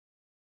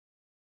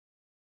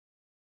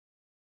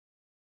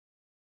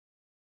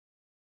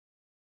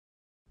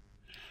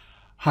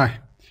Hi.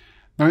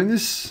 Now in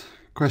this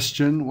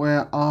question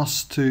we're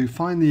asked to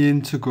find the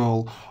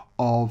integral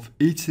of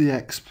e to the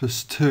x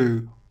plus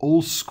 2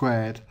 all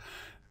squared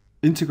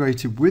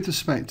integrated with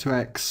respect to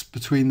x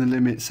between the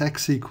limits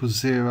x equals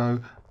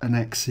 0 and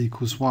x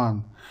equals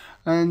 1.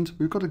 And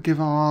we've got to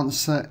give our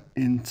answer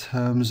in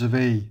terms of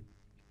e.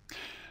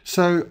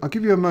 So I'll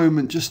give you a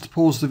moment just to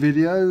pause the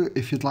video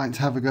if you'd like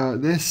to have a go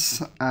at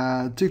this.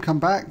 Do come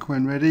back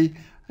when ready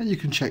and you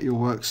can check your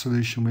work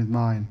solution with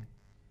mine.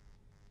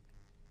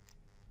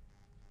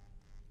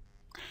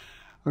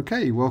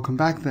 Okay, welcome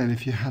back then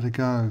if you had a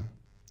go.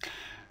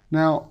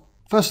 Now,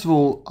 first of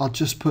all, I'll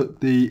just put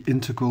the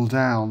integral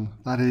down.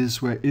 That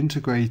is, we're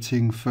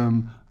integrating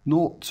from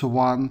 0 to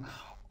 1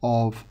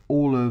 of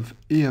all of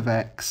e of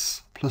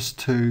x plus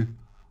 2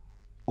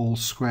 all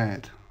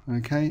squared.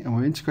 Okay, and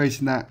we're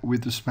integrating that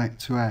with respect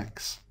to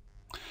x.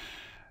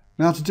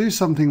 Now, to do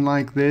something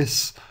like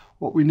this,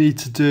 what we need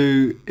to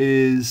do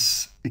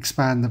is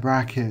expand the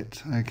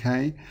bracket.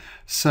 Okay,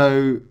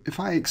 so if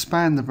I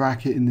expand the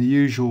bracket in the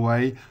usual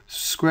way,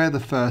 square the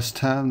first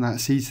term,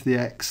 that's e to the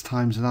x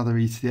times another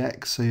e to the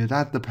x, so you'd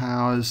add the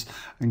powers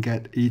and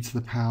get e to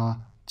the power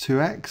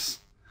 2x.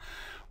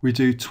 We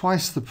do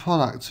twice the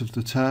product of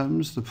the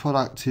terms. The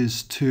product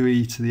is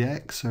 2e to the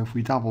x, so if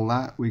we double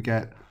that we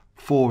get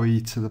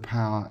 4e to the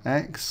power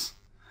x,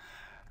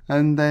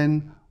 and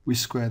then we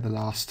square the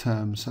last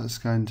term, so that's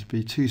going to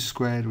be 2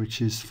 squared,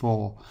 which is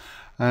 4.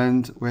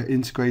 And we're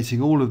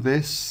integrating all of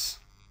this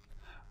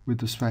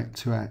with respect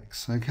to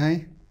x.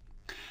 Okay.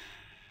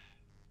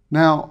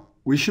 Now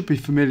we should be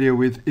familiar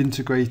with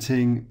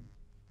integrating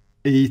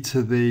e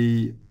to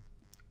the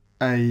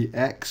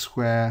ax,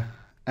 where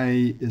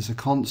a is a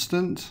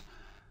constant.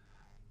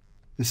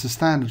 It's a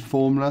standard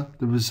formula.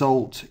 The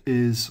result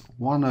is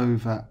 1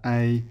 over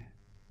a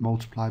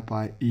multiplied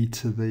by e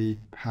to the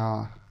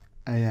power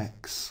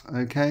ax.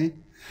 Okay,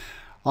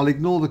 I'll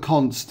ignore the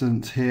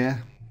constant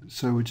here,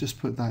 so we'll just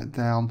put that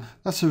down.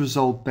 That's a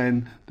result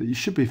then that you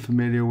should be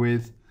familiar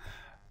with.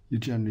 You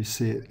generally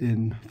see it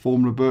in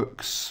formula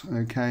books,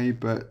 okay,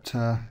 but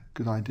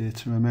good idea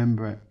to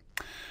remember it.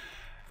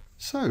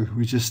 So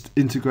we just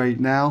integrate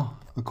now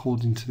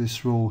according to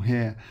this rule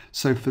here.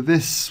 So for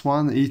this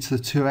one, e to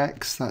the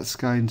 2x, that's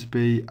going to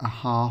be a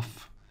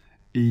half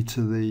e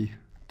to the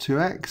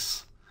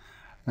 2x.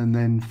 And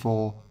then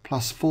for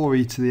plus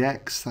 4e to the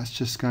x, that's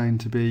just going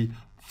to be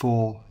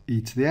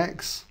 4e to the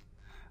x.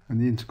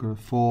 And the integral of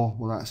 4,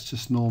 well, that's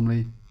just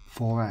normally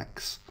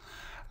 4x.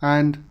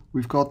 And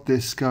we've got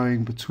this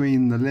going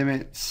between the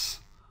limits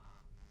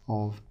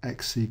of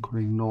x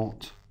equaling 0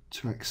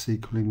 to x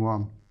equaling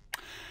 1.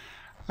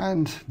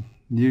 And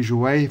in the usual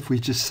way, if we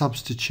just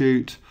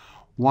substitute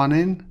 1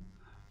 in,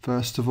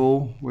 first of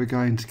all, we're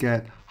going to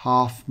get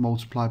half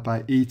multiplied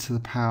by e to the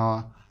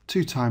power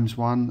 2 times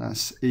 1,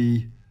 that's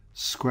e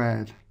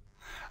squared.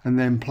 And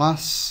then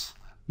plus,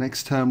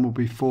 next term will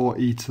be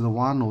 4e to the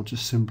 1, or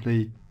just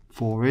simply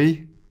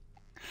 4e.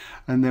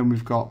 And then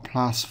we've got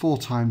plus 4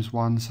 times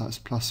 1, so that's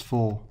plus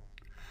 4.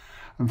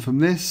 And from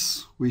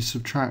this, we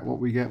subtract what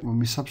we get when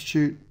we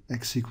substitute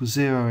x equals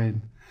 0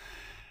 in.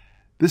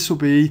 This will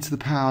be e to the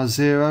power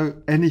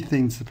 0.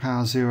 Anything to the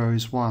power 0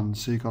 is 1.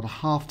 So you've got a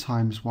half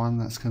times 1,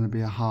 that's going to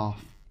be a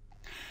half.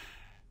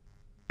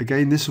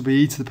 Again, this will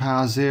be e to the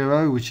power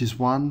 0, which is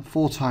 1.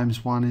 4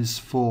 times 1 is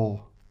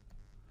 4.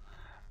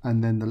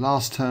 And then the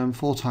last term,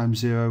 4 times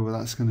 0, well,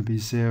 that's going to be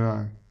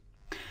 0.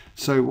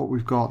 So what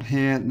we've got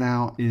here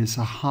now is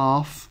a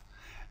half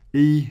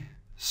e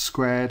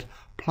squared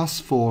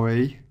plus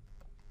 4e.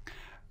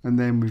 And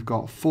then we've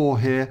got 4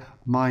 here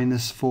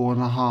minus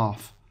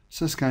 4.5.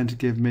 So it's going to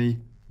give me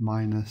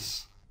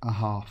minus a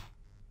half.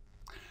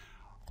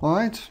 All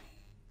right.